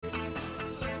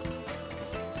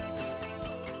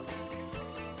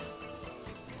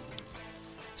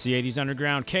C80s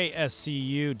Underground,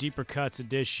 KSCU, Deeper Cuts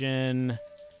edition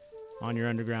on your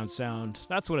underground sound.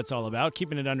 That's what it's all about,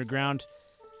 keeping it underground.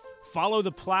 Follow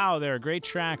the Plow there, a great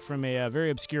track from a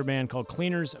very obscure band called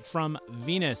Cleaners from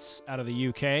Venus out of the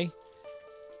UK.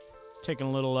 Taking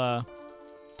a little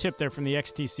tip there from the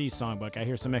XTC songbook. I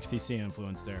hear some XTC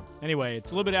influence there. Anyway,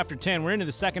 it's a little bit after 10. We're into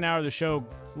the second hour of the show.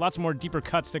 Lots more Deeper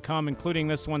Cuts to come, including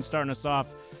this one starting us off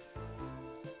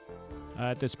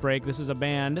at this break. This is a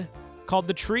band called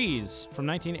The Trees from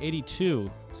 1982.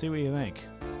 See what you think.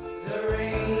 The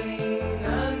rain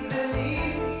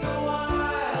underneath the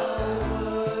wildwood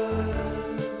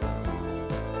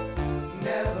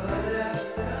never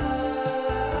left a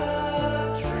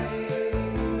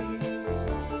trace.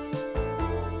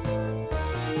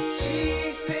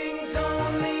 She sings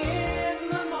only in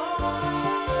the morning.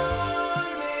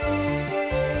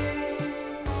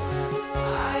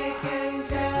 I can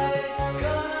tell it's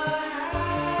gonna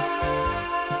happen.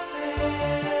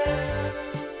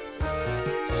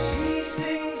 She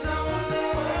sings only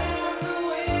when the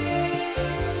wind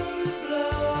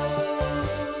blows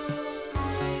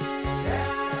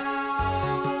down,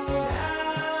 down,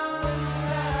 down.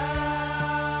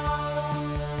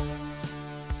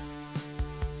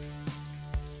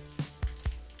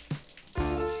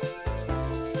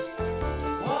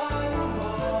 One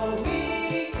more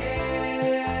weekend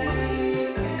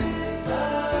in the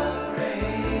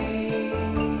rain.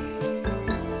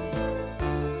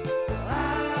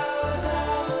 Clouds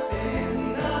out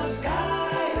in the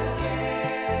sky again.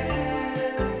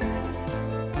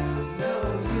 No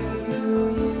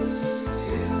use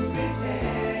to pretend.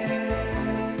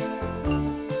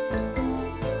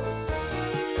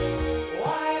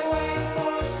 Why wait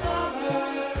for summer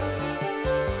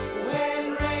when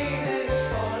rain is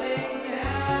falling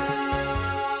down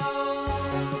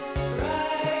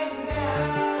right now?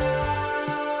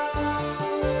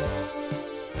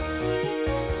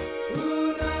 Who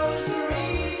knows the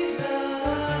reasons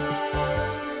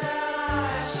that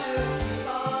I should keep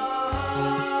on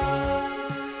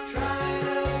trying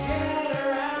to get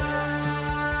around it?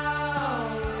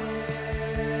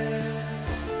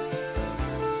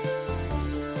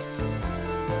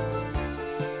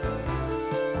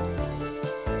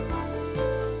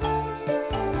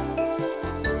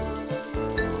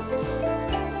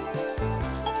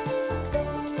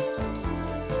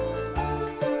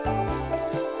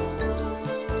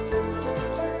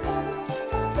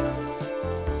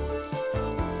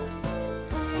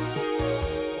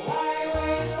 Why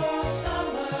wait for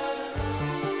summer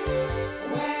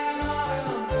when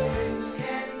autumn winds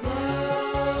can blow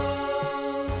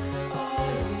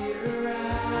all year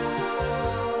round?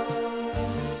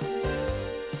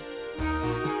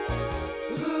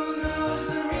 Who knows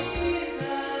the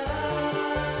reason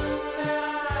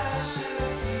that I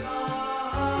should keep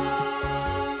on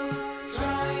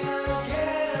trying to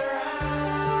get around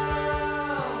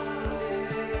it?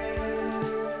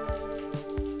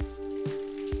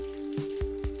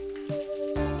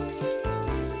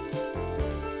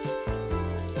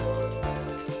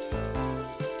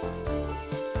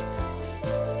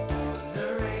 The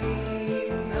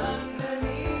rain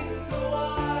underneath the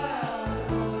wildwood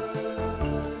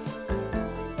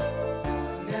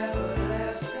never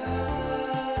left a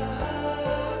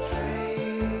trace.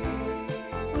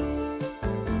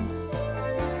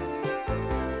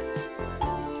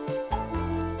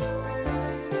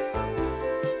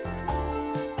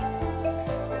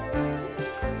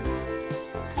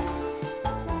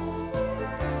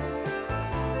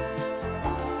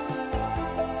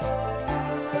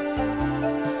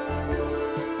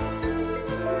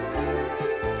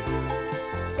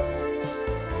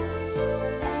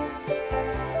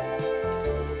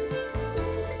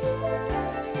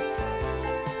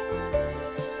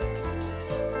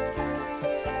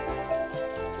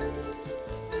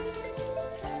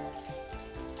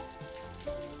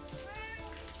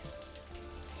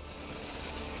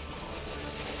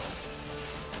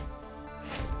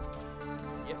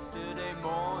 Yesterday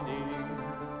morning,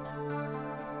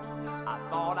 I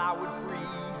thought I would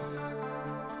freeze.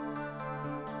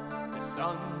 The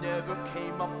sun never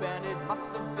came up and it must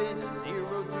have been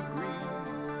 0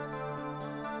 degrees.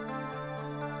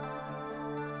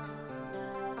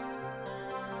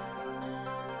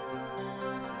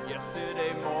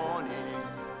 Yesterday morning,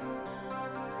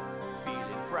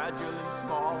 feeling fragile and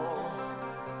small,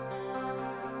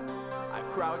 I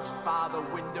crouched by the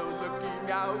window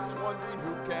looking out, wondering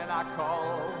who can I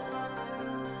call?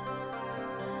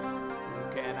 Who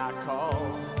can I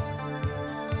call?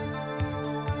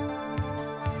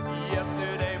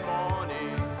 Yesterday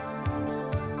morning,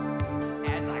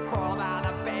 as I crawled out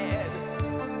of bed,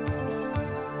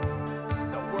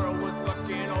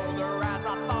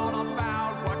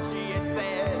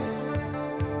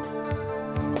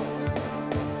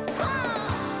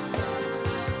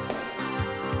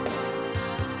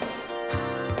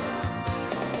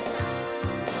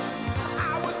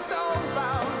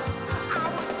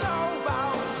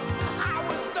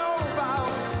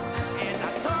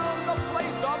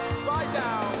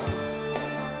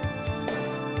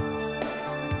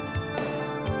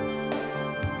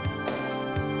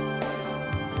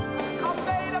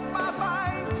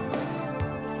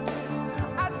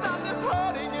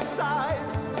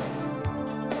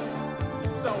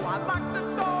 So I locked the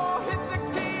door, hit the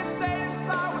key, and stayed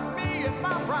inside with me and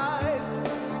my bride.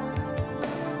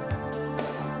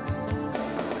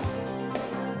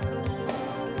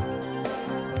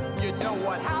 You know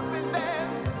what happened then?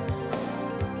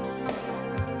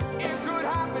 It could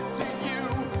happen to you.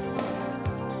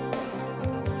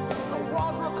 The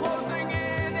walls were closing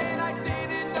in and I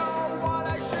didn't know what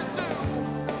I should do.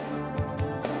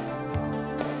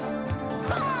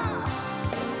 Ha!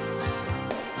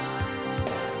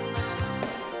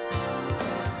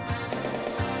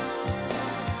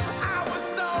 I was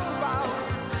snowbound,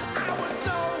 I was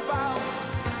snowbound,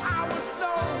 I was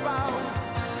snowbound,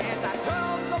 and I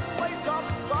turned the place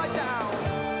upside down.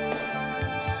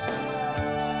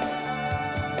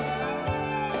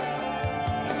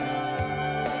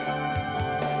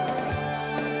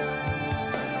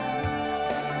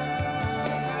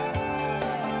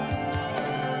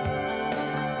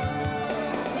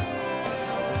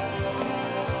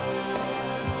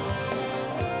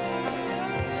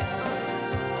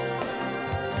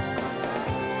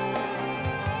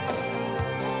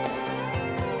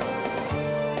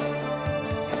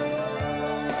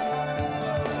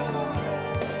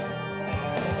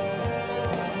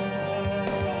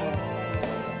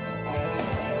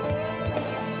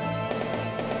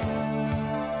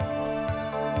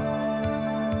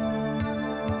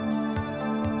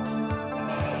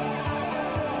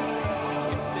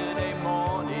 Yesterday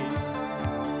morning,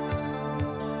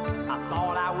 I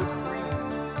thought I would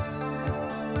freeze.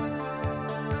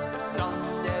 The sun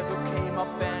never came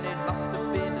up and it must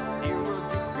have been 0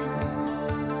 degrees.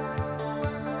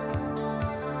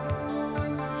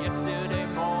 Yesterday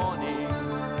morning,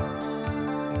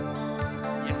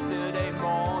 yesterday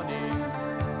morning,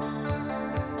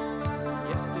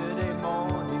 yesterday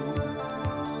morning.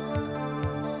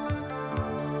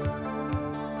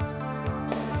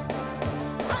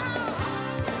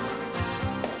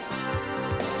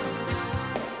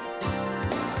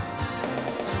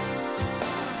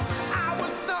 I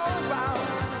was snowbound,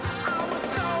 I was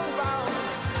snowbound,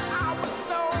 I was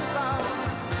snowbound,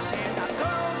 and I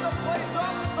turned the place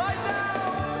upside down.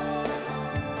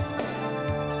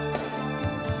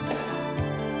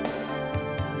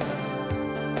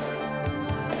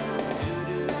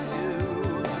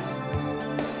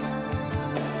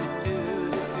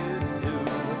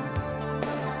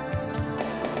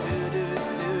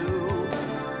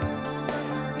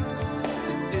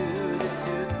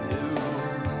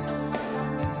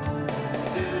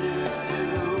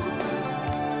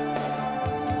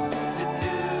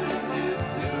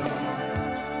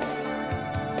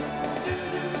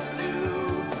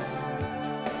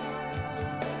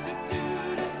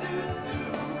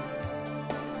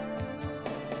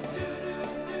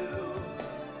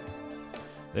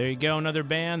 There you go, another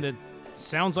band that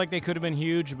sounds like they could have been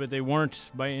huge, but they weren't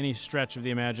by any stretch of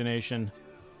the imagination.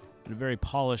 And a very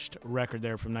polished record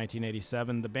there from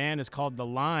 1987. The band is called The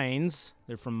Lines.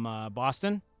 They're from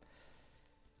Boston.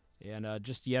 And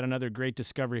just yet another great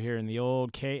discovery here in the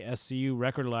old KSCU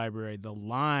record library. The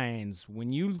Lines.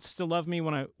 Will you still love me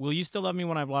when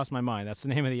I've lost my mind? That's the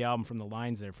name of the album from The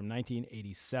Lines there from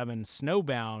 1987.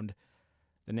 Snowbound,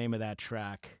 the name of that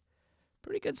track.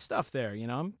 Pretty good stuff there, you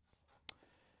know.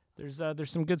 There's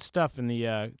some good stuff in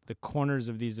the corners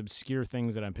of these obscure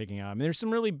things that I'm picking out. I mean, there's some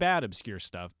really bad obscure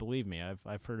stuff. Believe me,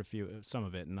 I've heard some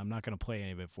of it, and I'm not going to play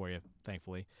any of it for you,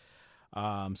 thankfully.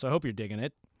 So I hope you're digging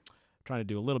it. Trying to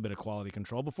do a little bit of quality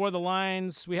control. Before The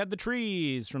Lines, we had The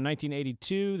Trees from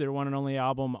 1982. Their one and only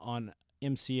album on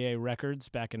MCA Records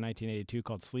back in 1982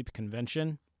 called Sleep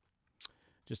Convention.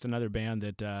 Just another band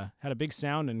that had a big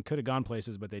sound and could have gone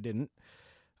places, but they didn't.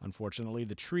 Unfortunately,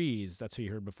 The Trees, that's who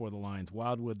you heard before The Lines.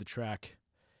 Wildwood, the track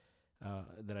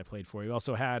that I played for you. We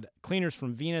also had Cleaners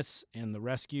from Venus and The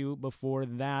Rescue before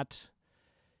that.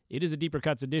 It is a Deeper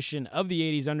Cuts edition of the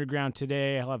 80s Underground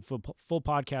today. I'll have a full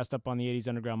podcast up on the 80s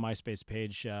Underground MySpace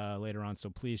page later on,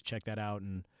 so please check that out,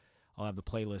 and I'll have the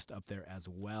playlist up there as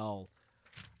well.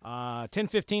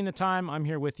 10:15 the time. I'm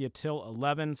here with you till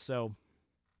 11, so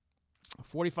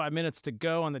 45 minutes to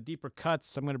go on the Deeper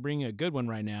Cuts. I'm going to bring you a good one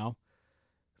right now.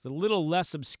 It's a little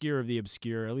less obscure of the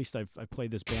obscure. At least I've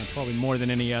played this band probably more than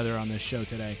any other on this show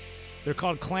today. They're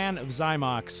called Clan of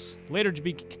Zymox, later to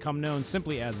become known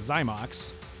simply as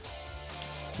Zymox.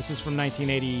 This is from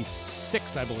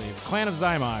 1986, I believe. Clan of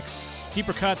Zymox.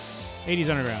 Deeper Cuts, 80s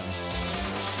Underground.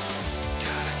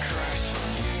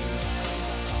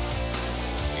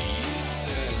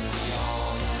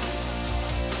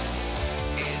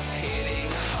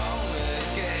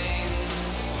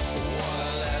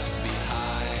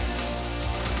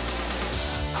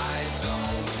 Don't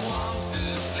want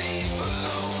to sleep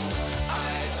alone.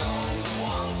 I don't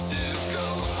want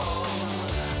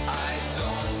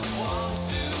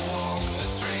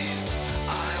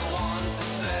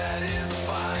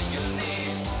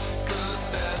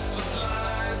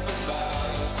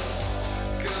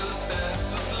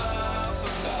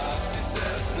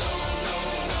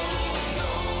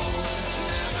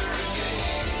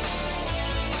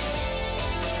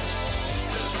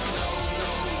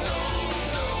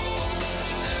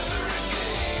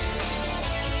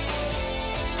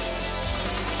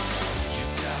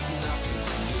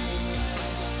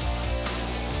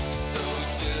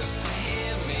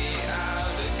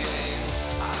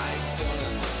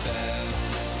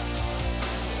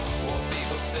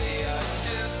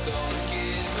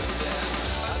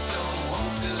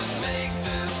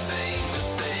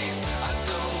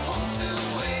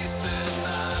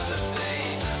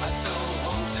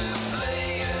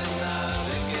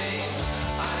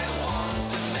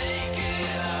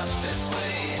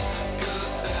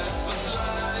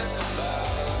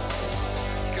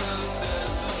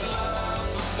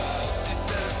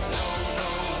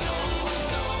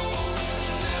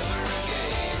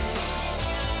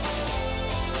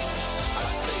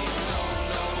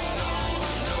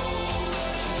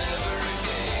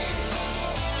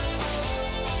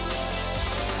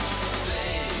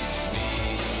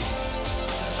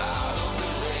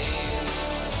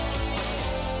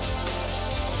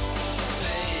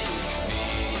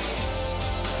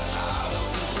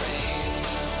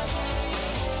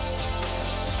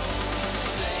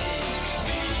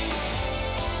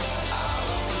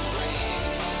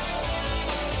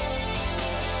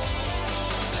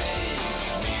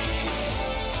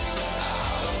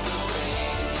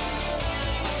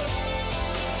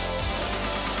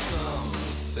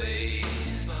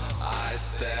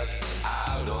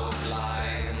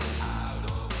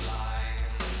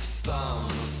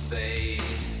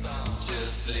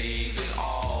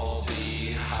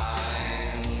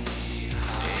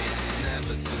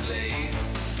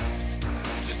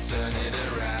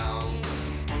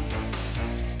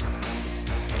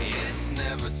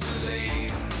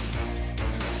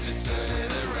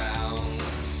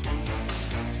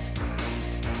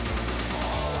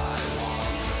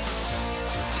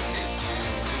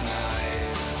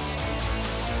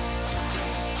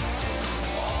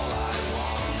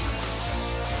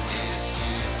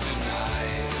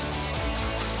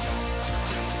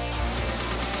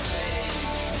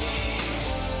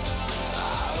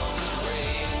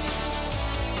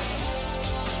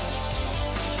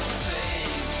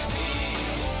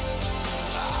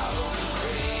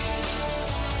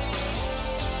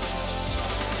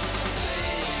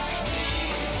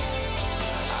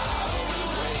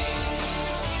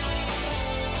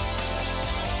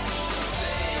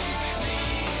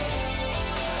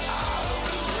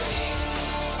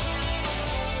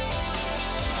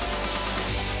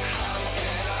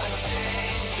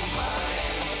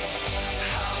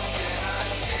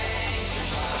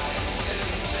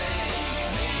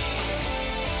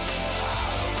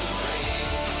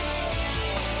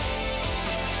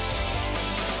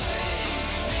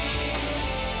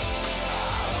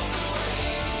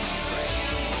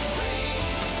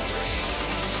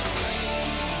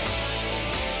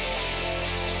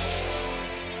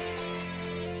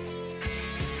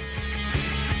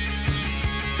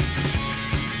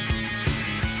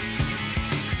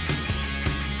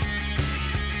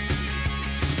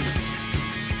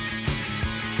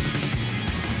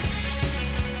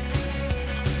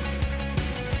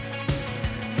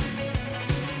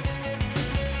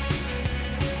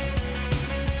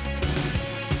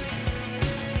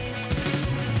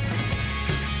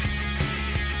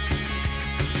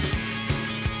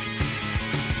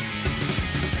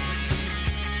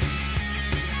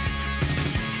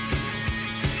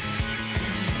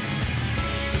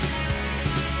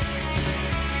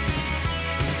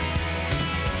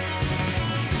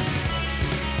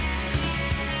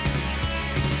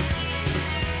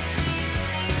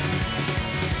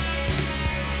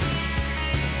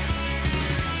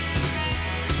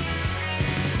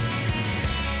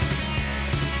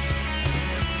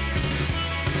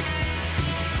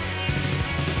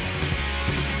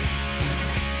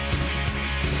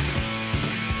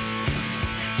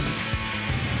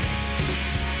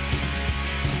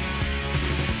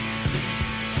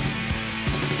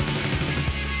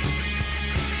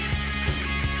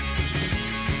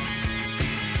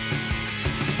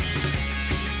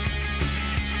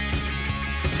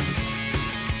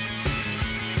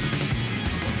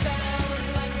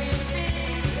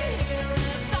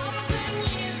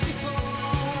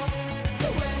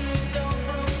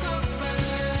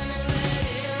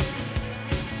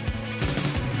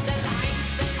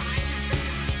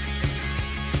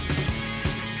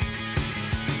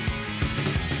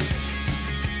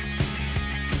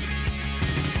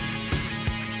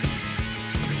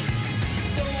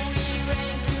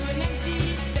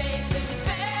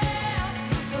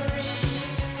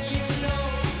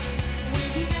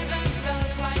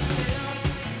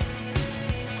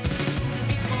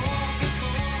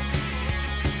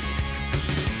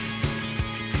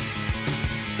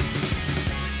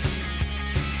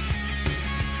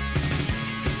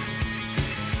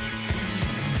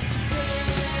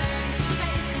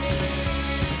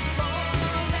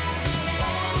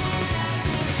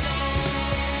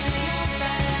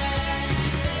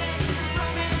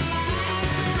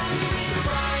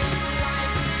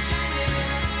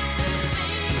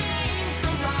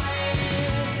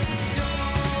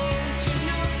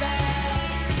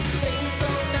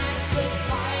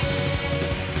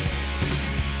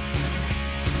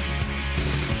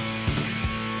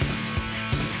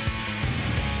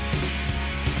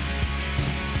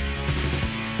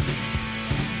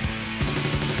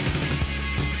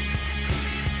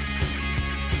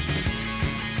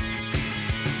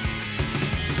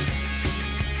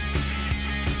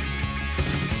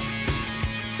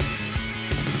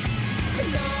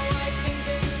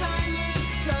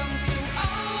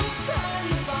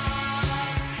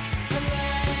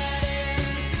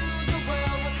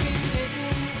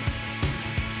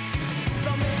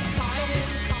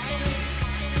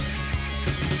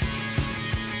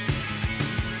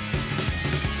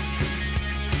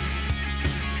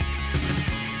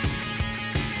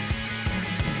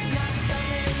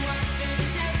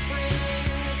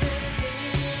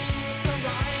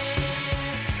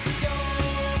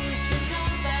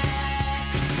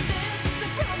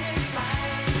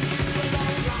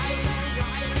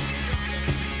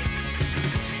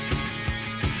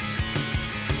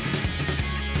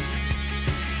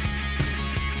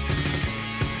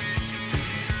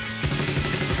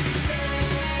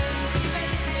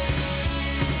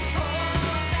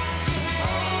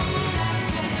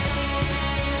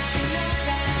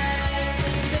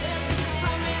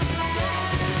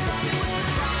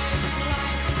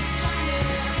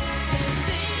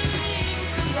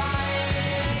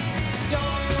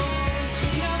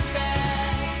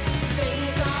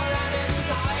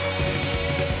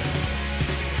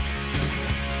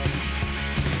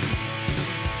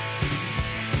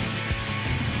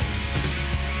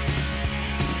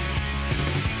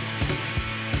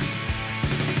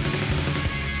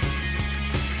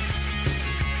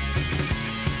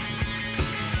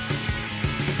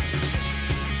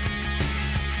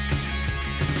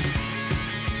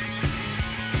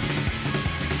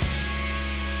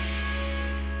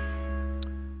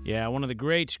Yeah, one of the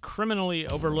great criminally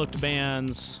overlooked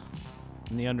bands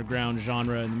in the underground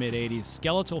genre in the mid-'80s.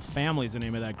 Skeletal Family is the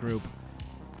name of that group.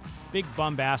 Big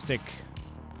bombastic,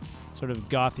 sort of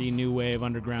gothy new wave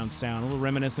underground sound, a little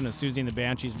reminiscent of Susie and the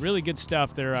Banshees. Really good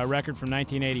stuff. Their record from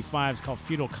 1985 is called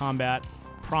Feudal Combat,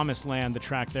 Promised Land, the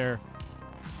track there.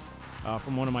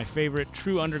 From one of my favorite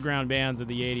true underground bands of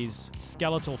the 80s,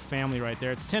 Skeletal Family right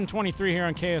there. It's 10:23 here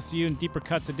on KSU and Deeper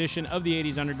Cuts edition of the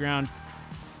 80s Underground.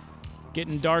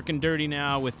 Getting dark and dirty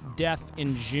now with Death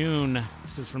in June.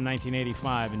 This is from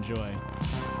 1985. Enjoy.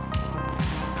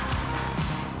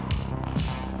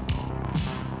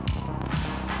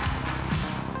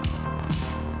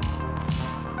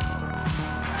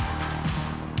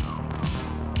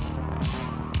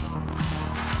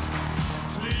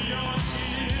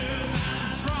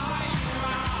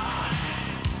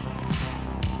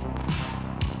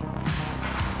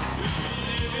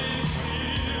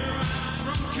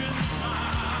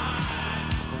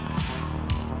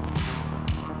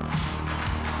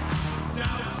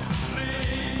 Down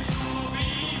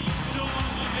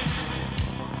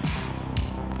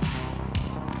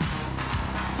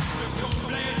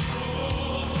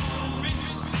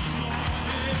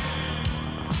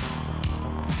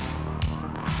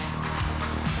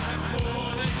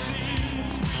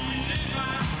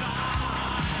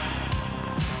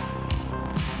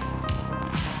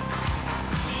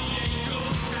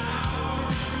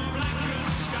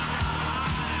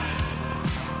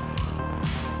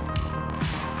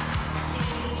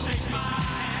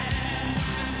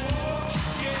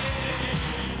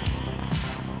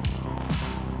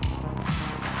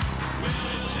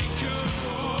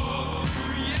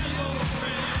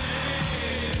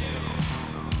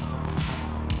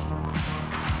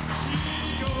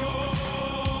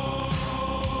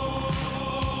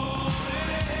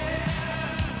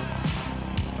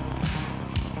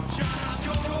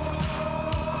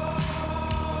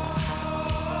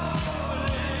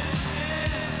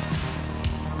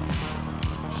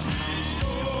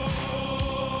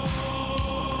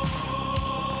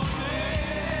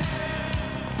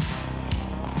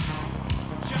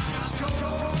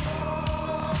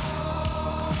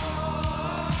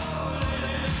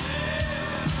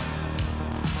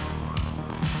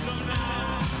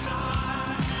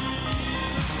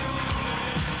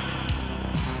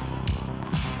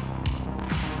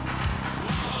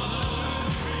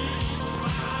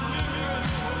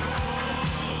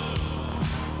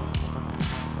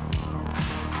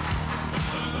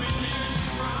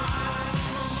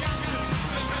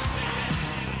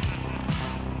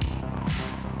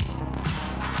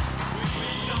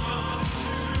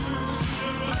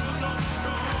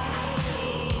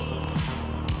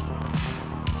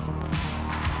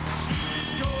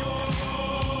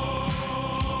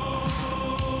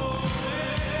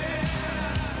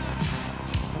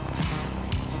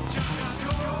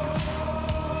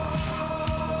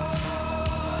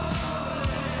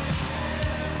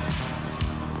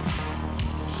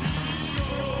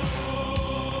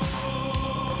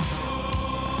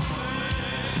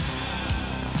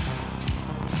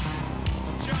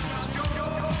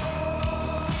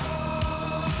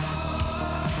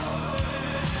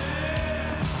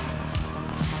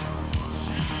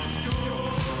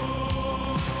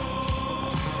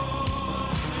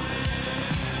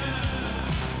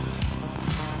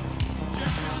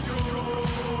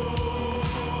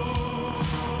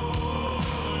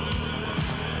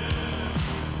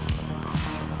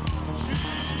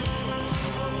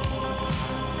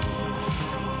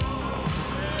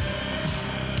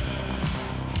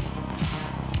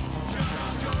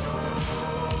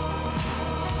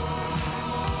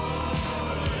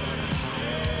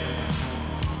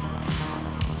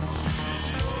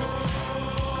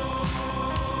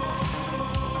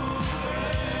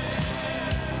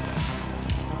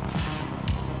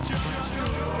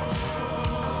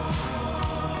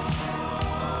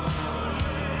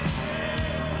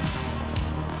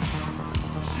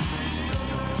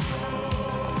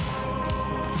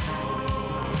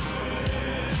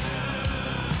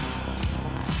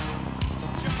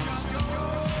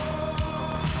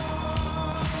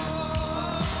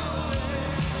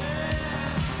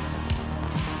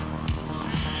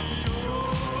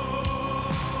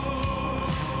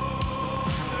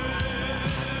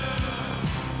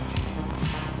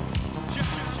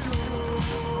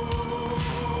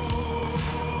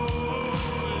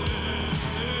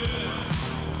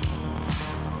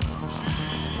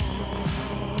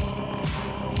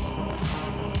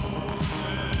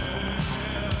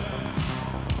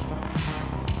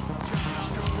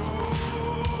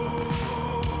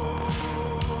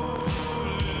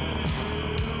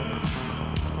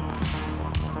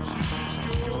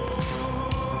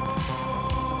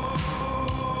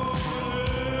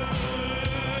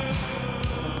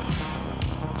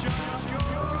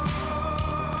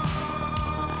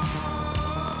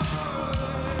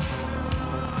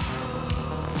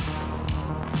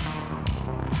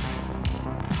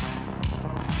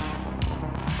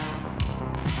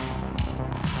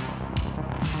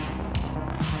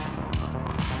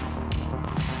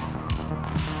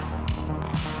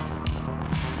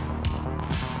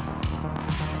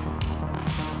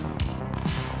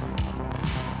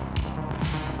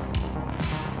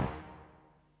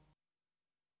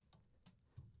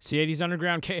C80s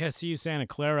Underground, KSU Santa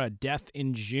Clara, Death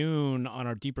in June on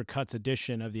our Deeper Cuts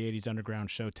edition of the 80s Underground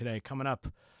show today. Coming up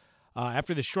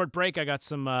after this short break, I got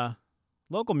some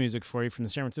local music for you from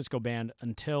the San Francisco band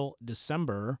Until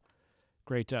December.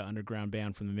 Great underground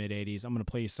band from the mid-80s. I'm going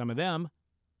to play you some of them.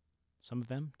 Some of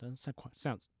them? Doesn't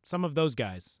sound some of those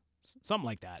guys. Something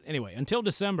like that. Anyway, Until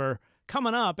December,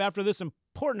 coming up after this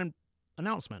important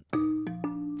announcement.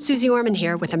 Susie Orman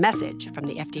here with a message from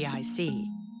the FDIC.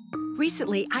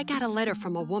 Recently, I got a letter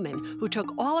from a woman who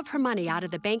took all of her money out of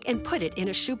the bank and put it in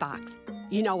a shoebox.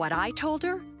 You know what I told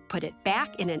her? Put it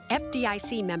back in an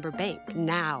FDIC member bank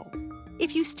now.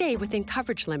 If you stay within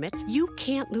coverage limits, you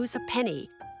can't lose a penny.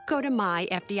 Go to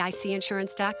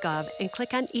myfdicinsurance.gov and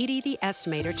click on Edie the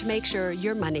Estimator to make sure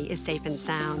your money is safe and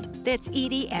sound. That's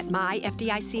Edie at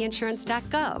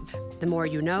myfdicinsurance.gov. The more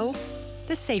you know,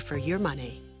 the safer your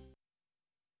money.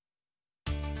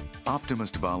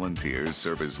 Optimist volunteers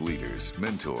serve as leaders,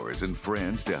 mentors, and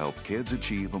friends to help kids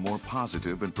achieve a more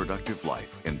positive and productive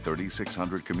life in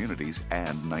 3,600 communities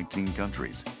and 19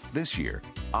 countries. This year,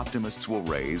 Optimists will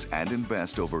raise and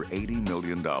invest over $80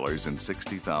 million in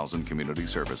 60,000 community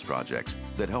service projects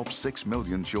that help 6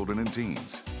 million children and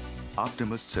teens.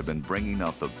 Optimists have been bringing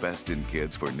out the best in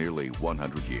kids for nearly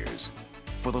 100 years.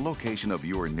 For the location of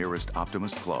your nearest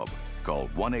Optimist Club, call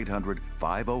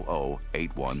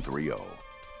 1-800-500-8130.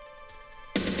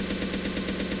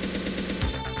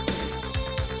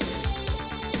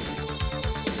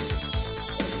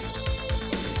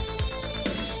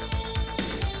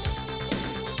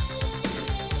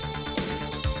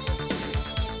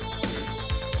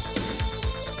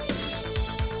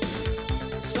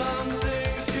 Some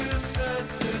things you said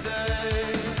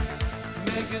today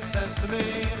make it sense to me,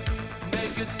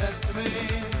 make it sense to me.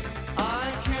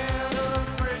 I can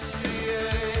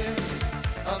appreciate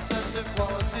obsessive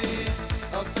qualities,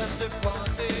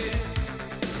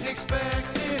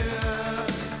 expecting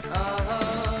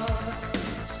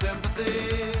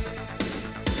sympathy.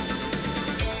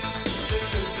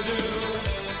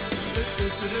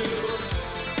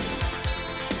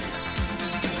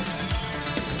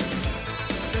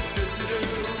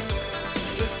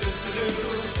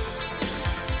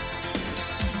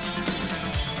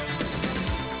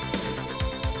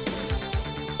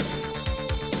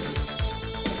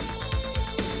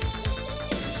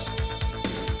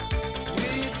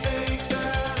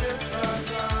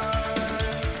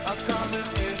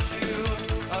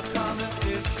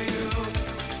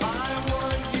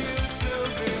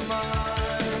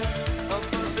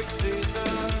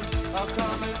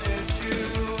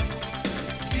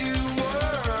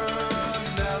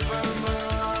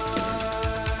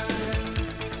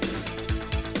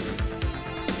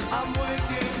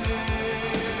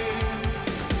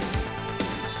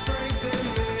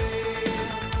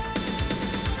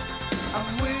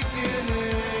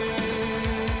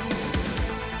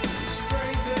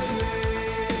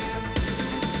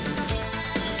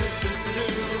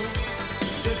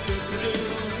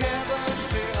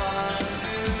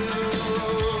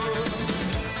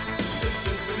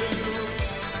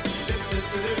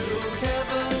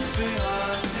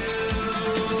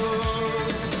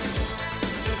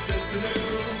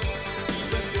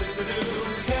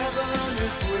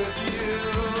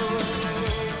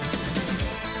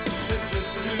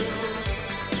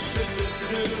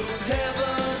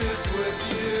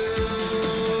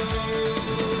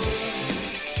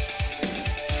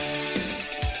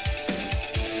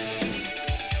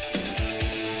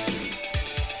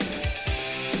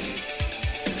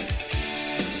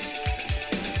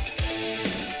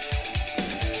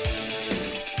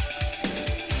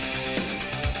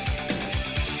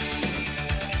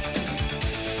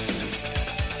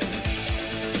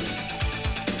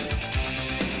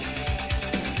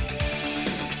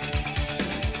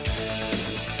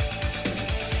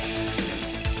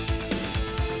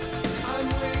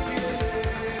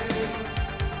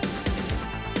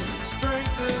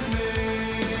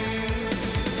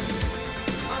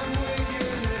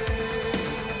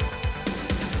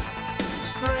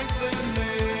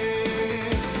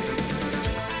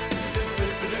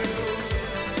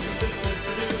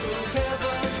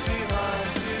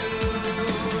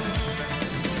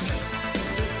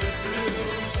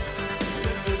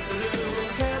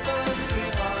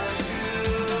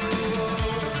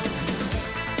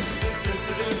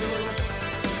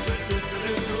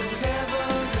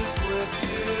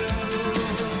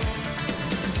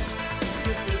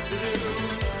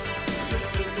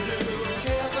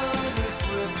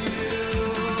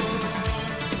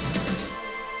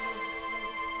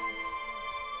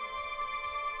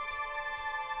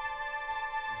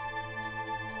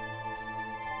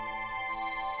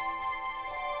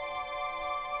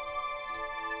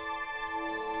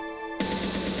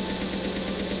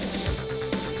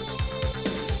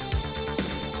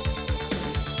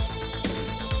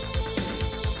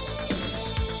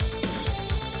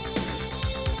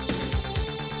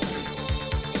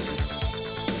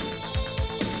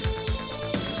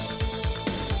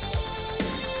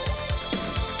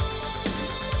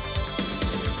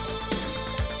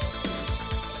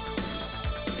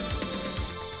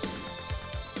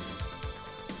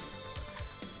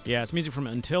 Yeah, it's music from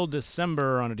Until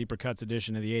December on a Deeper Cuts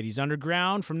edition of the 80s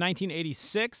Underground. From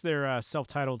 1986, their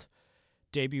self-titled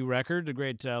debut record, a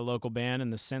great local band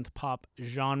in the synth pop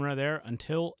genre there,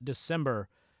 Until December.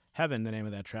 Heaven, the name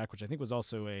of that track, which I think was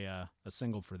also a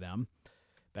single for them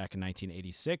back in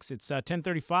 1986. It's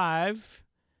 10:35,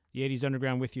 the 80s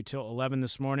Underground with you till 11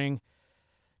 this morning.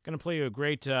 Going to play you a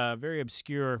great, very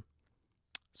obscure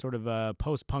sort of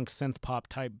post-punk synth-pop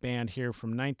type band here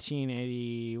from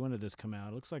 1980. When did this come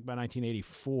out? It looks like about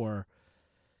 1984.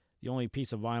 The only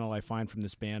piece of vinyl I find from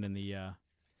this band in the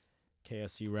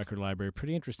KSC record library.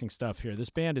 Pretty interesting stuff here. This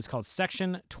band is called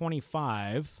Section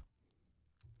 25.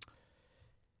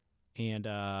 And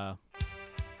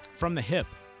From the Hip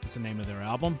is the name of their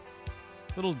album.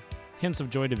 Little hints of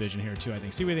Joy Division here, too, I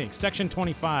think. See what you think. Section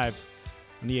 25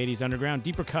 in the 80s Underground.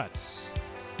 Deeper Cuts.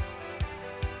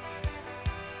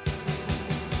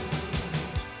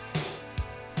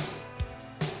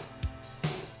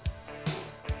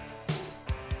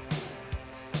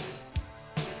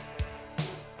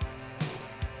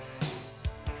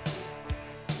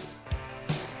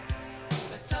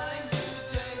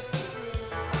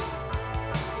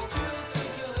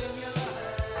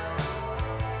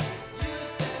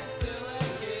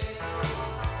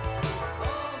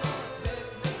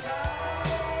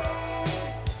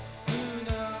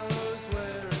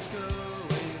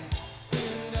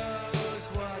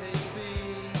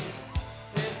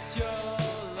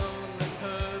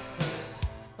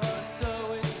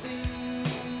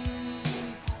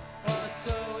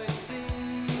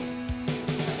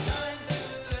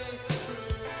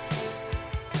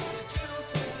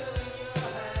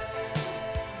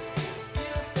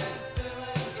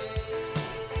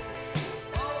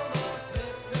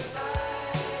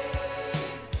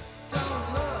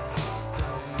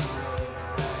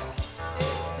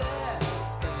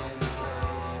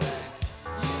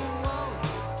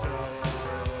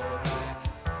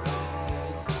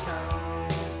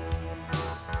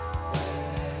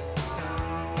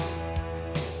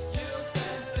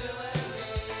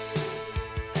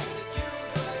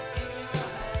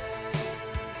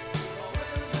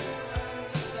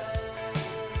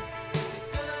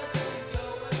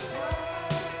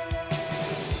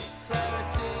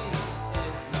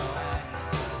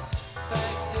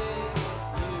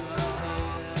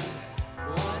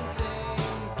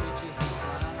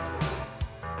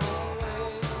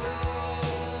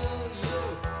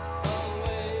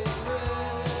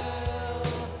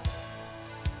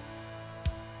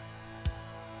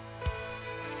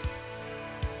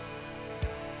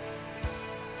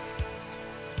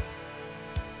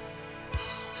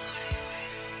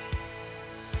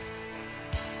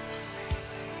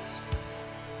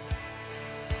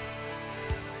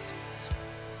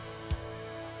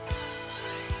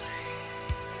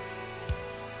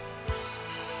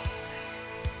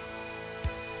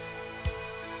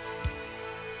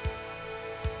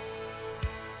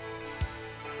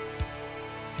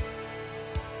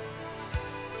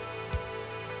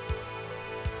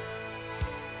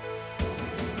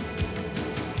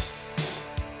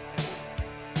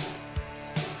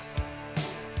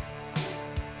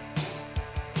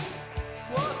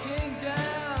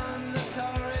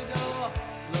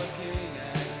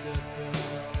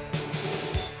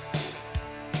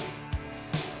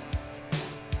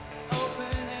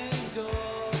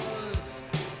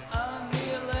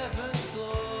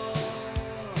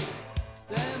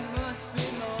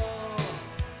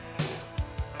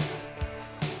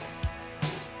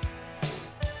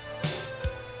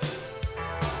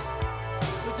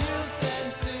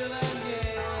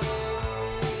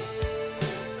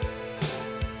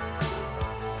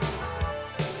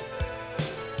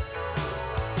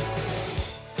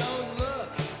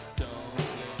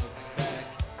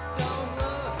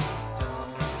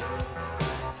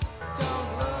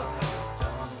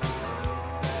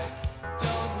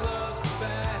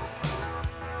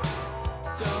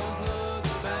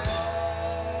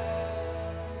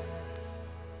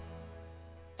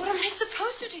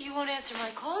 Answer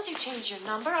my calls, you change your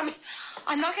number. I mean,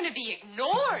 I'm not going to be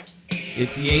ignored.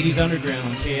 It's the 80s Underground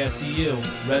on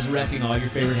KSCU, resurrecting all your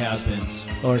favorite has-beens,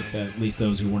 or at least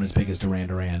those who weren't as big as Duran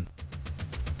Duran.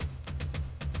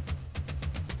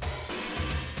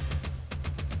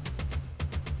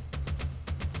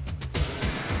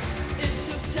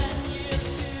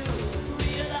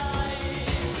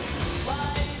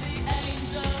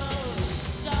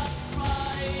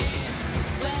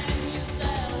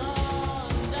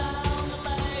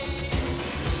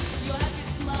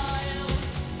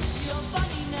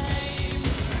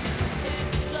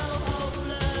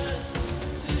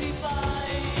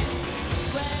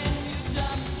 When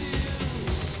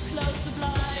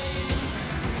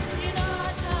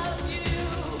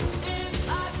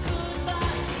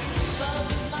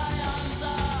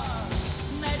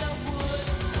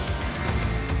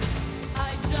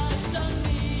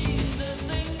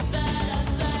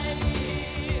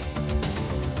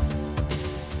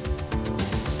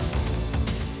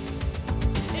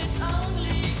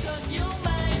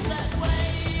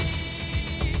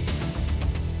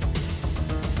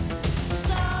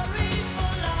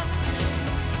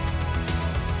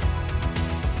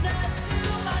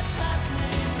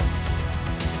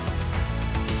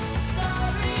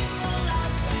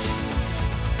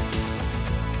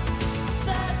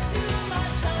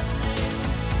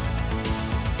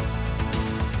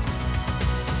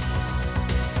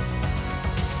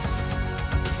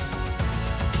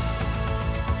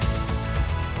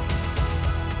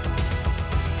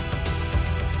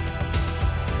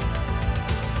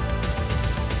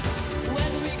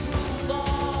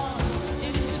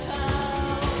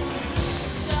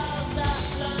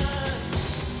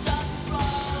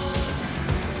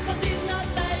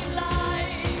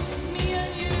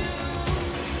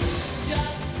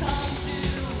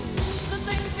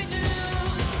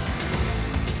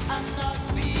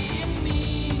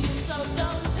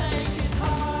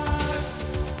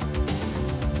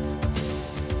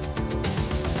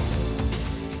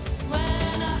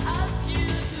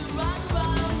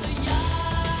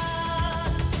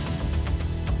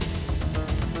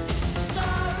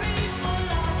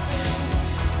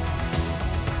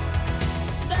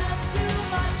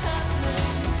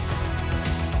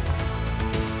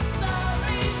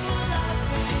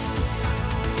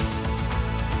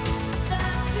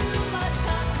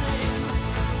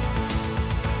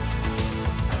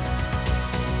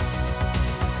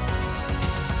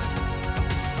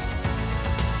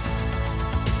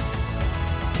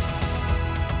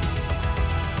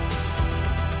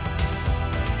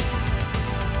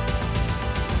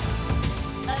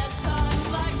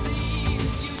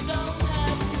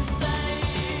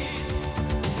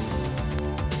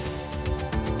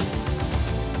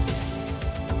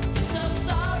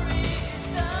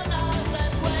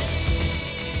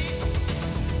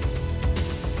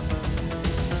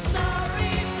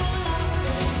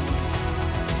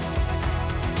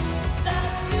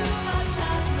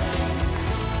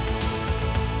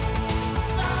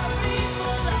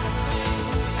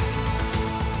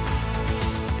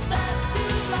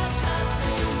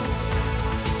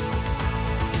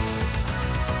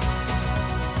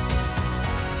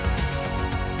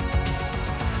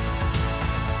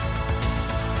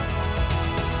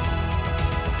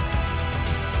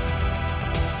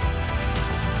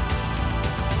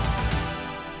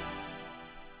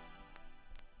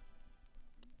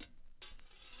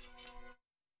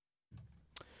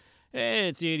Hey,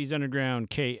 it's the 80s Underground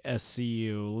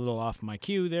KSCU. A little off my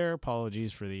cue there.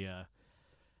 Apologies for the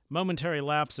momentary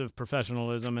lapse of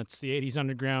professionalism. It's the 80s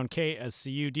Underground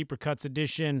KSCU Deeper Cuts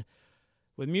edition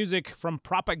with music from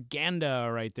Propaganda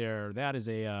right there. That is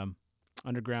a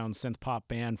underground synth pop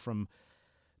band from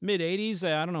mid-80s.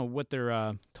 I don't know what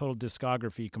their total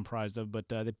discography comprised of, but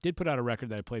they did put out a record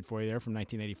that I played for you there from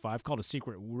 1985 called A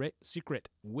Secret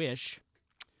Wish.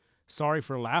 Sorry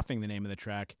for Laughing, the name of the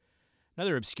track.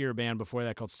 Another obscure band before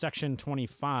that called Section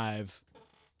 25.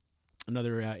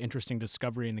 Another interesting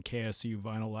discovery in the KSU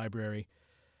vinyl library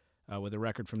with a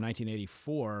record from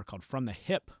 1984 called From the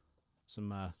Hip.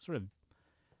 Some sort of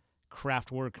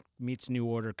Kraftwerk meets New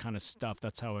Order kind of stuff.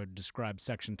 That's how I would describe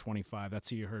Section 25. That's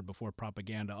who you heard before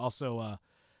Propaganda. Also,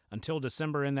 Until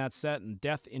December in that set, and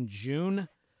Death in June.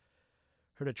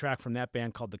 Heard a track from that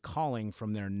band called The Calling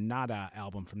from their Nada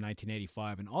album from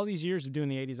 1985. And all these years of doing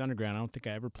the 80s Underground, I don't think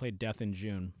I ever played Death in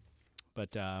June.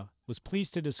 But was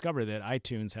pleased to discover that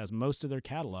iTunes has most of their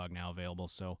catalog now available.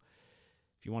 So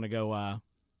if you want to go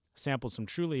sample some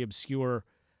truly obscure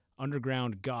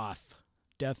underground goth,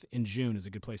 Death in June is a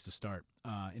good place to start.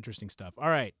 Interesting stuff. All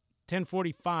right,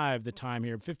 10:45 the time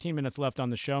here. 15 minutes left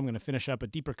on the show. I'm going to finish up a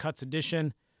Deeper Cuts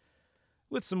edition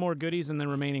with some more goodies in the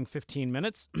remaining 15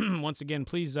 minutes. Once again,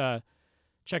 please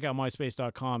check out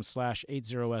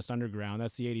myspace.com/80sunderground.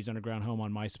 That's the 80s Underground home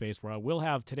on MySpace, where I will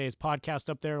have today's podcast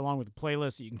up there along with the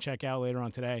playlist that you can check out later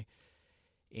on today.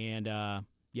 And,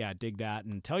 yeah, dig that.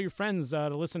 And tell your friends to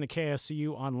listen to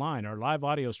KSCU online. Our live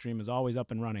audio stream is always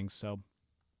up and running. So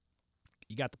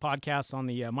you got the podcasts on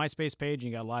the MySpace page,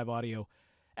 and you got live audio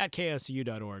at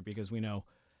kscu.org, because we know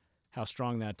how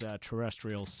strong that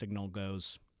terrestrial signal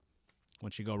goes.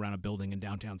 Once you go around a building in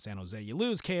downtown San Jose, you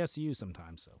lose KSCU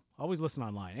sometimes, so always listen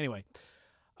online. Anyway,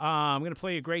 I'm going to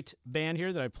play a great band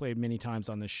here that I've played many times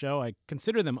on this show. I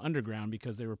consider them underground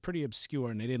because they were pretty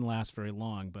obscure and they didn't last very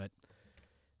long, but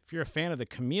if you're a fan of the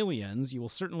Chameleons, you will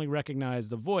certainly recognize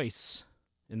the voice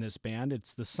in this band.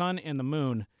 It's The Sun and the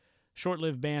Moon,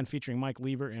 short-lived band featuring Mike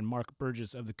Lever and Mark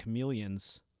Burgess of the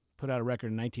Chameleons. Put out a record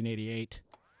in 1988,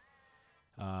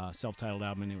 self-titled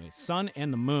album anyway. Sun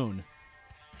and the Moon.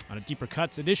 On a Deeper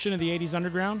Cuts edition of the 80s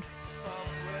Underground.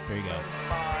 There you go.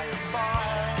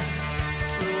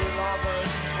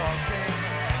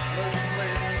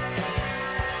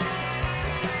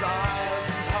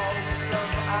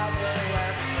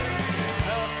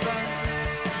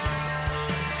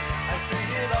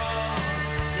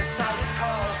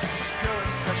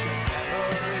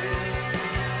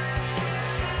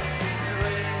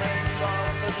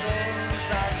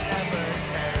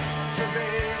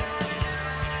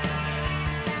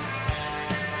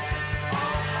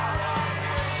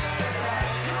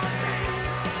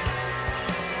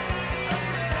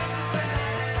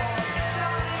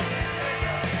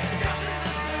 Disgusting.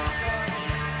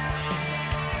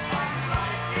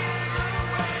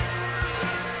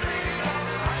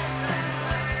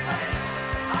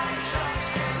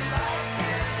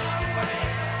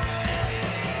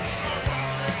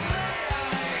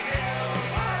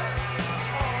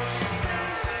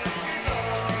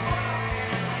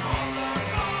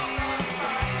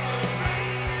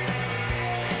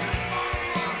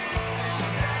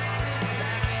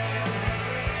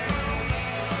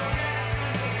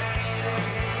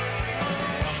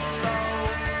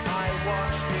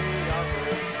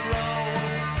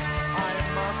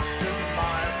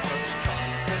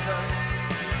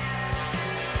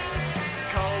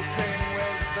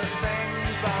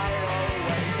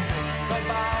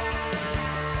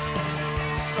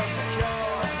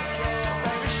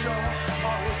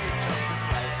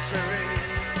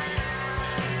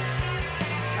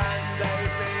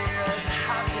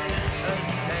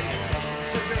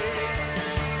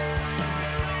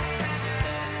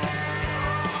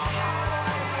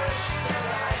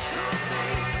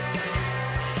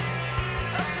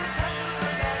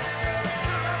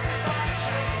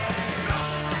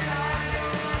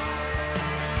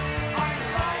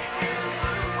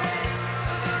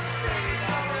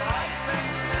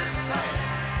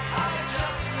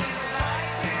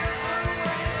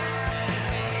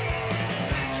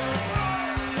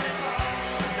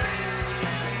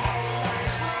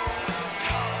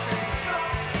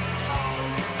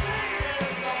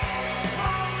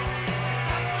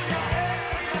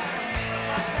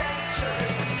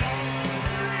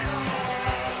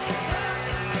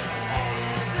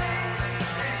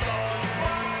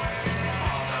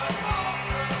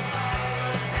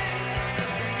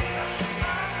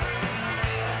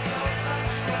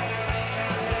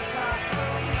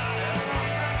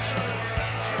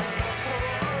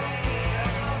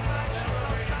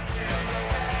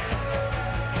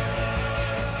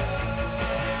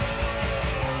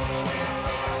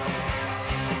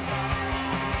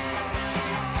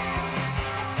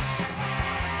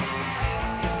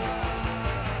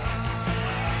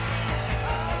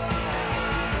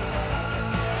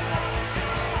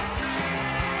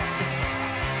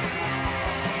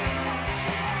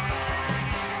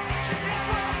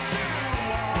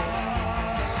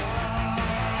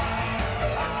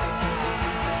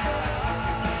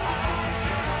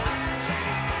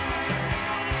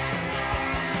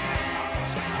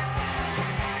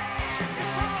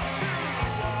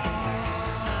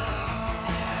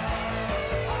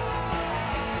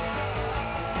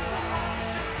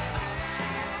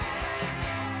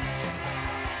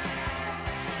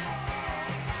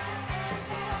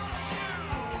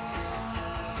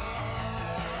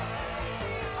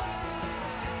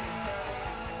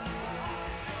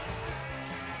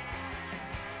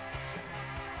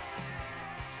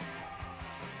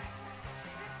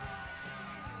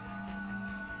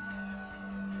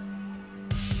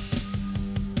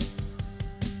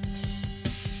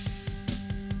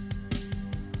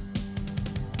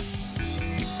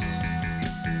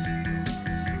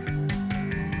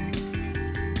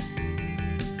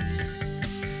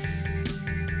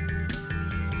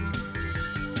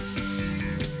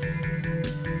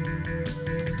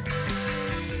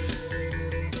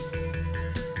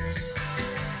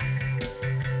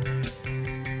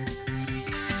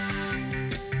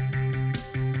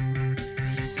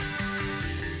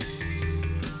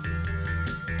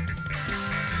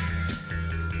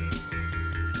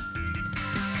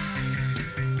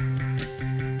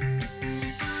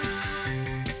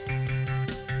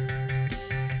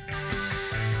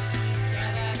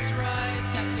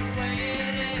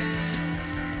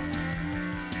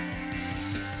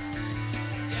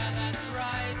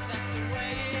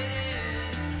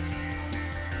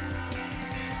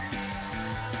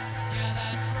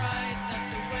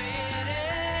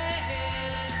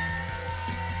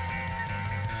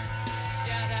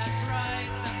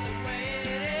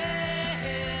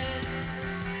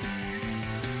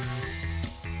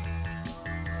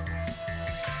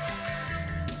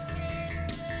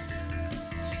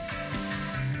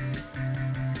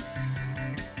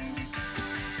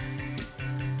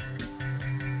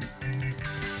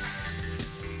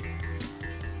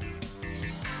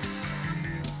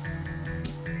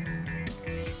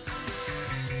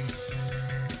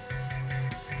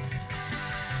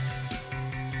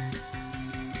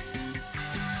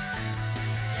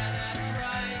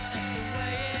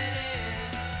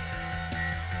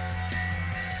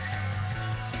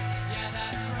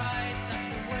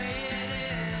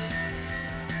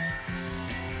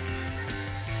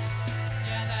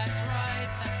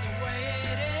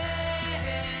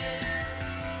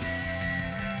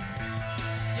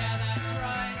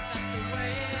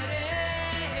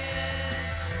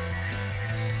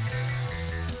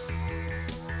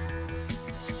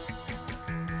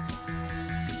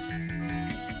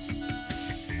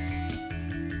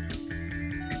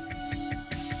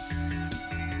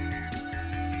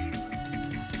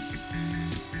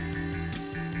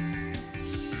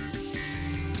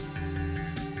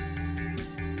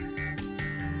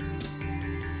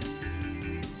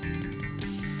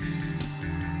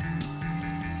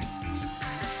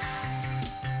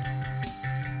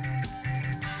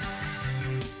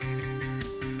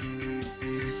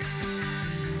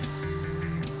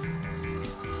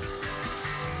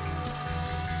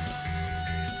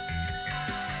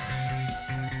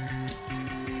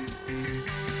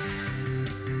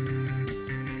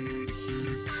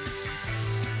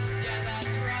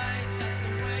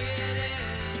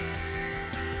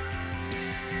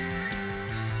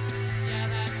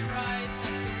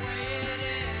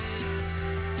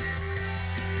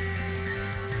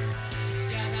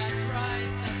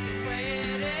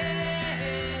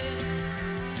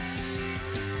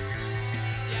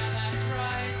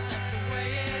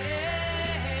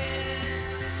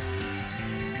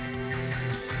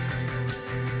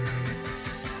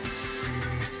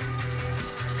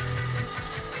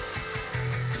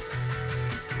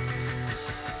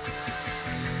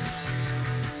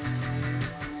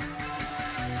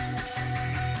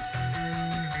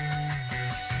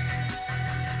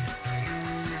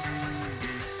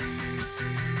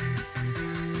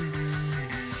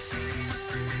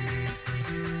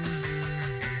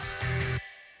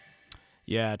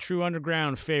 Yeah, true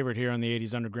underground favorite here on the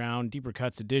 80s Underground, Deeper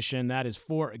Cuts edition. That is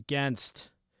Four Against.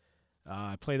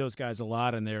 I play those guys a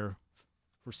lot, and they're,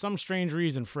 for some strange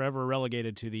reason, forever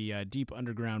relegated to the deep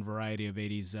underground variety of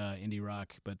 80s indie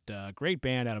rock. But great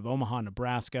band out of Omaha,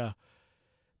 Nebraska.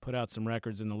 Put out some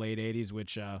records in the late 80s,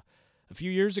 which a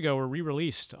few years ago were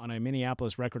re-released on a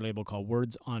Minneapolis record label called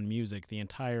Words on Music. The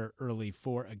entire early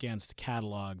Four Against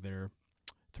catalog. There are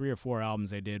 3 or 4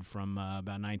 albums they did from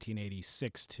about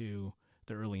 1986 to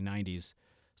the early 90s.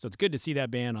 So it's good to see that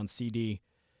band on CD.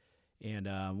 And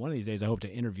one of these days I hope to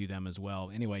interview them as well.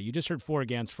 Anyway, you just heard Four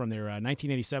Against from their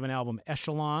 1987 album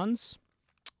Echelons.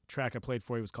 The track I played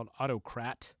for you was called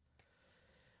Autocrat.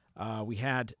 We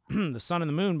had The Sun and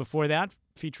the Moon before that,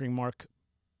 featuring Mark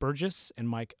Burgess and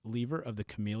Mike Lever of the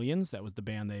Chameleons. That was the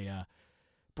band they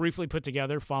briefly put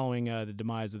together following the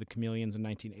demise of the Chameleons in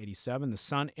 1987. The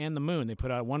Sun and the Moon. They put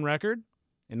out one record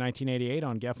in 1988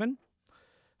 on Geffen,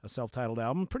 a self-titled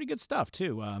album. Pretty good stuff,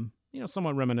 too.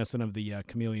 Somewhat reminiscent of the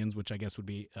Chameleons, which I guess would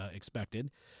be expected.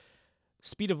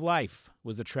 Speed of Life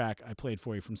was the track I played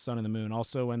for you from Sun and the Moon.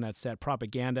 Also in that set,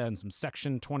 Propaganda and some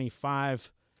Section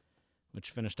 25, which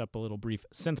finished up a little brief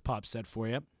synth-pop set for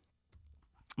you. I'm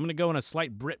going to go in a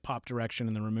slight Brit-pop direction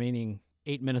in the remaining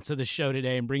 8 minutes of the show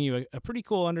today and bring you a pretty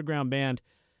cool underground band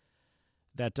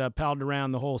that palled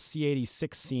around the whole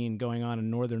C86 scene going on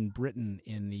in northern Britain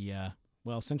in the,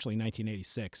 essentially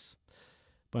 1986.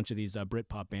 A bunch of these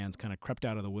Brit-pop bands kind of crept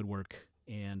out of the woodwork,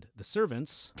 and The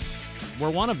Servants were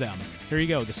one of them. Here you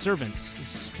go, The Servants.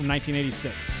 This is from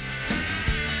 1986.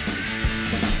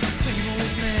 Same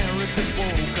old Meredith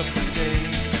woke up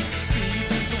today,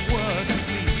 speeds into work and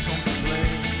sleeps home to play.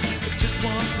 If just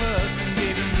one person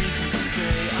gave him reason to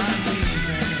say, I'm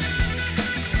leaving,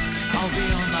 I'll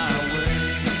be on my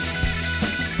way,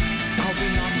 I'll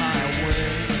be on my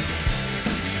way.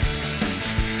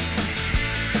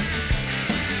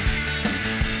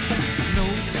 No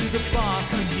to the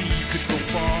boss and he could go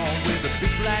far with a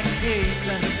big black case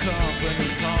and a company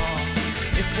car.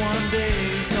 If one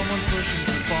day someone pushing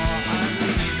too far, I'm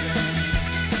leaving,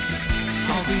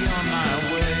 I'll be on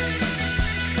my way,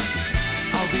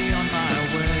 I'll be on my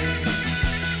way,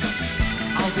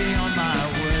 I'll be on my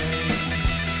way.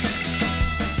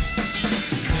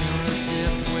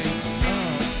 Meredith wakes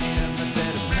up in the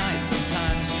dead of night.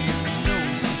 Sometimes you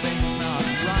know something's not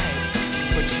right,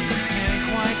 but you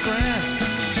can't quite grasp,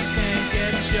 just can't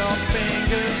get your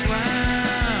fingers round.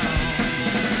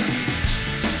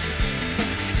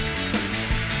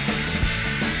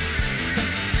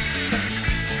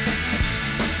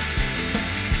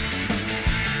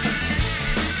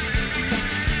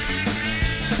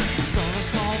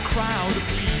 Crowd of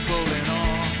people in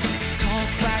awe, talk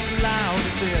back loud,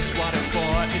 is this what it's for?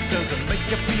 It doesn't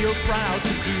make you feel proud,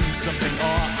 so do something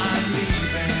or I'm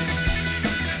leaving,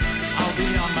 I'll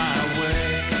be on my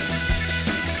way,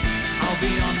 I'll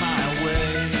be on my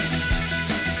way,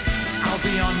 I'll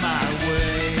be on my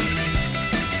way.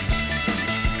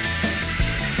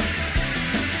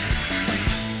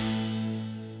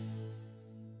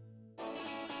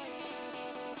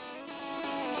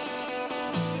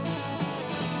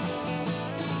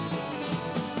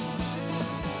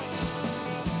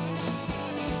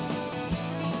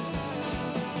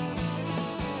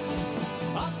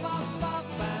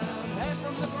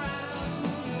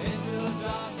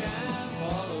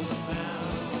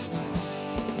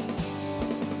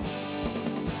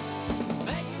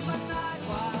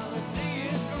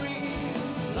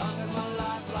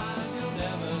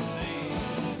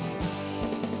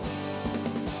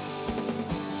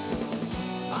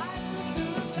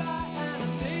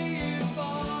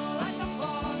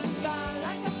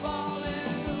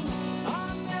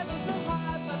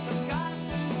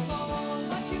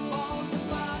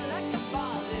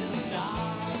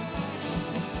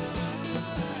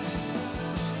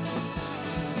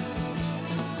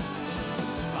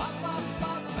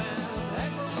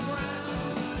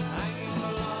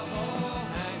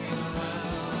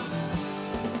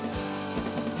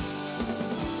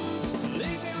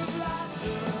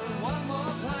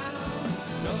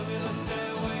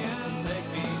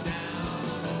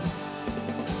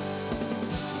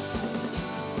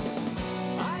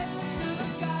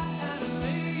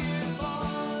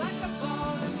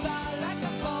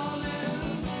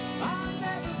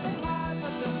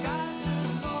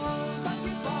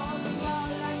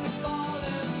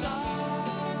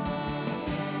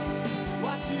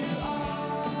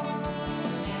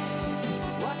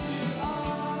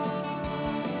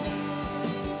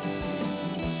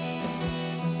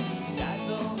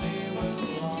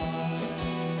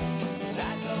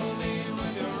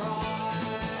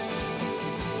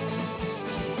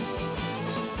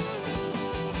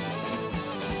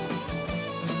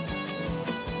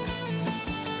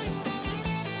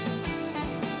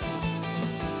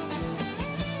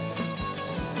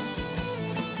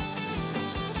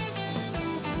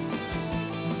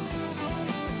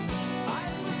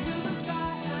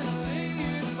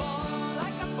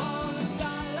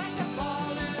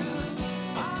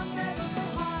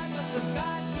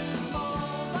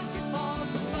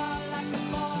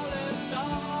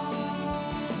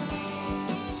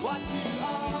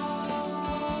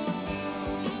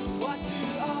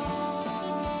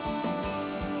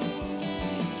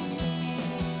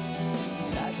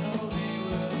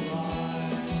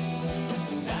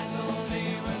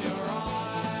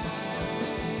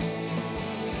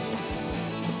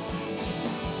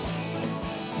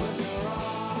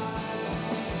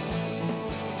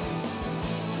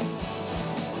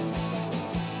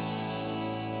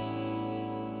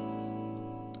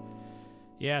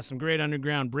 Yeah, some great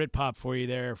underground Britpop for you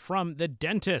there from The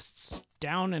Dentists.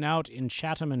 Down and Out in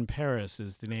Chatham in Paris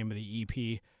is the name of the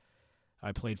EP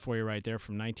I played for you right there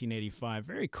from 1985.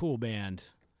 Very cool band.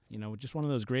 You know, just one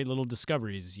of those great little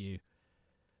discoveries you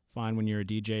find when you're a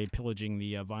DJ pillaging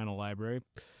the vinyl library.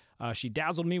 She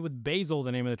Dazzled Me with Basil,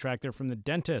 the name of the track there from The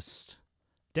Dentists.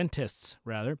 We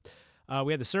had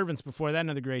The Servants before that,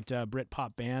 another great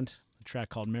Britpop band. A track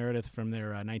called Meredith from their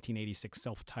 1986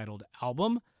 self-titled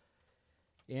album.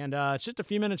 And it's just a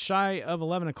few minutes shy of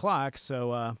 11 o'clock,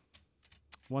 so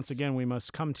once again, we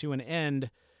must come to an end.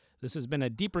 This has been a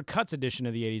Deeper Cuts edition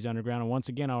of the 80s Underground, and once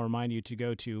again, I'll remind you to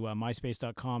go to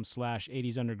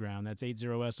myspace.com/80s Underground. That's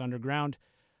 80s Underground.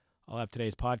 I'll have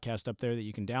today's podcast up there that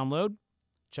you can download.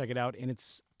 Check it out in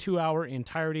its 2-hour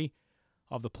entirety.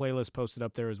 I'll have the playlist posted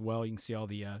up there as well. You can see all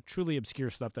the truly obscure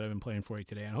stuff that I've been playing for you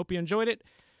today. I hope you enjoyed it.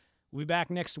 We'll be back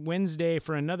next Wednesday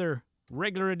for another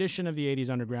regular edition of the 80s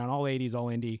Underground. All 80s, all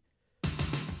indie.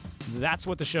 That's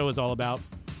what the show is all about.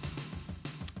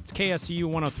 It's KSCU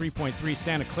 103.3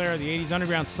 Santa Clara, the 80s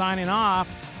Underground signing off.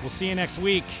 We'll see you next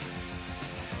week.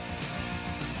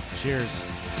 Cheers.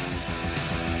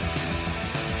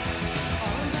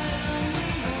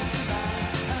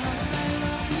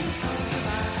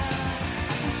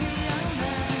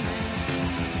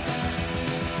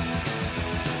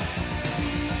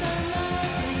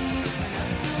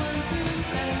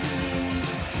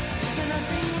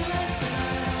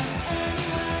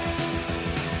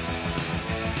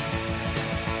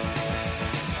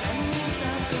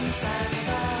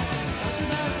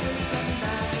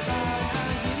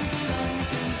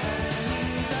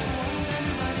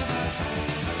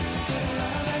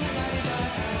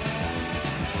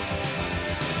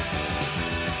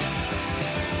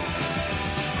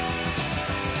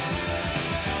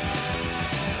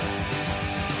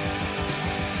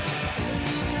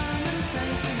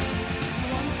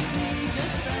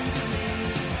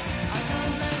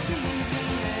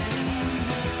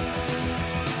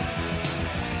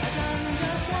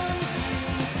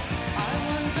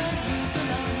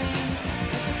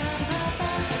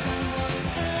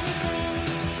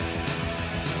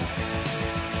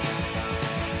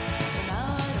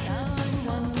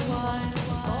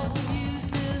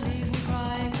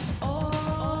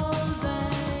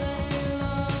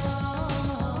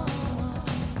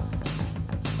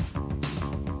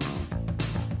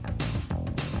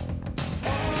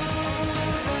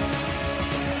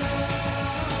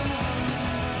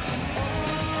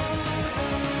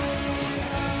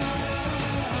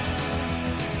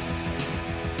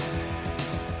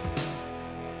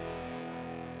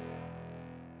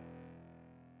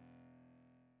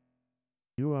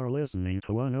 You are listening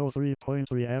to 103.3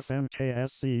 FM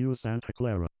KSCU Santa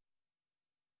Clara.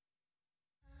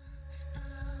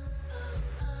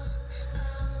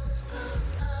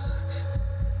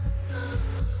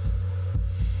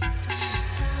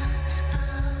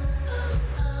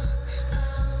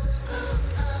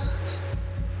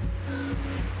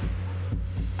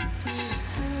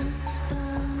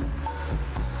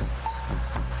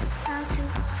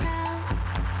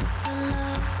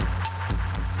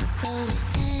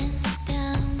 Hands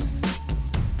down.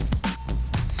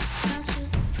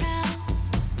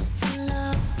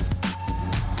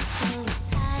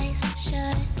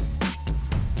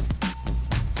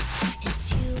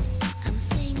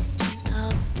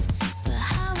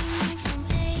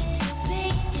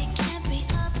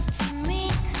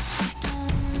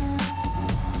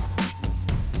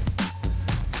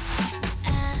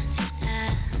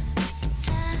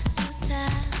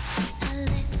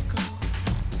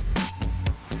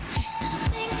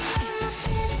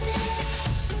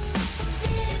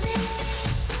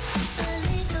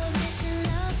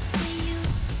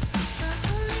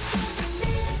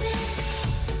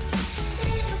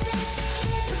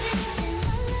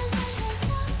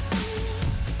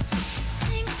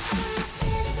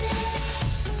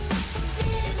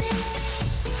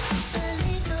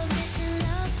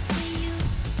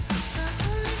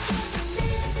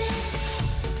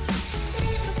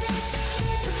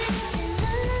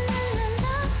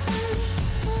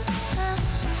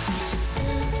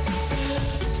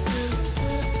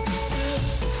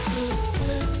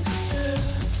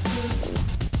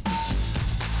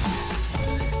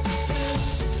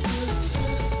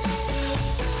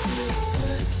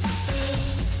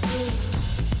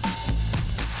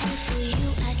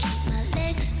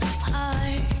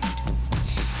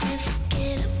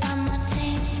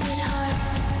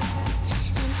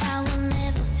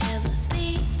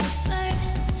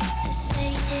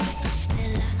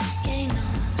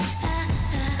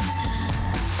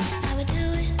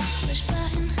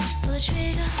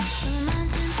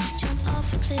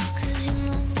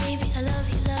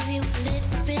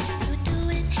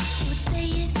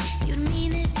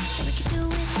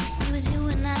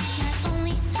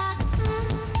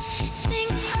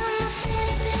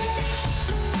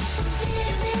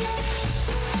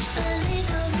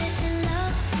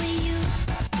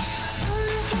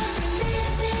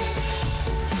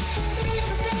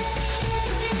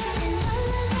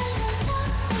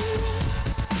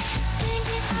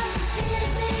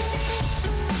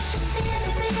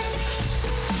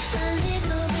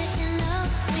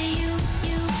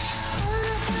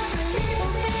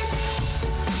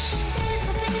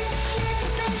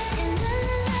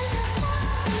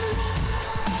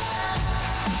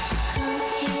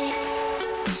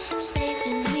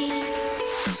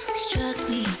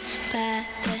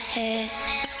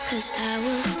 'cause I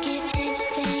would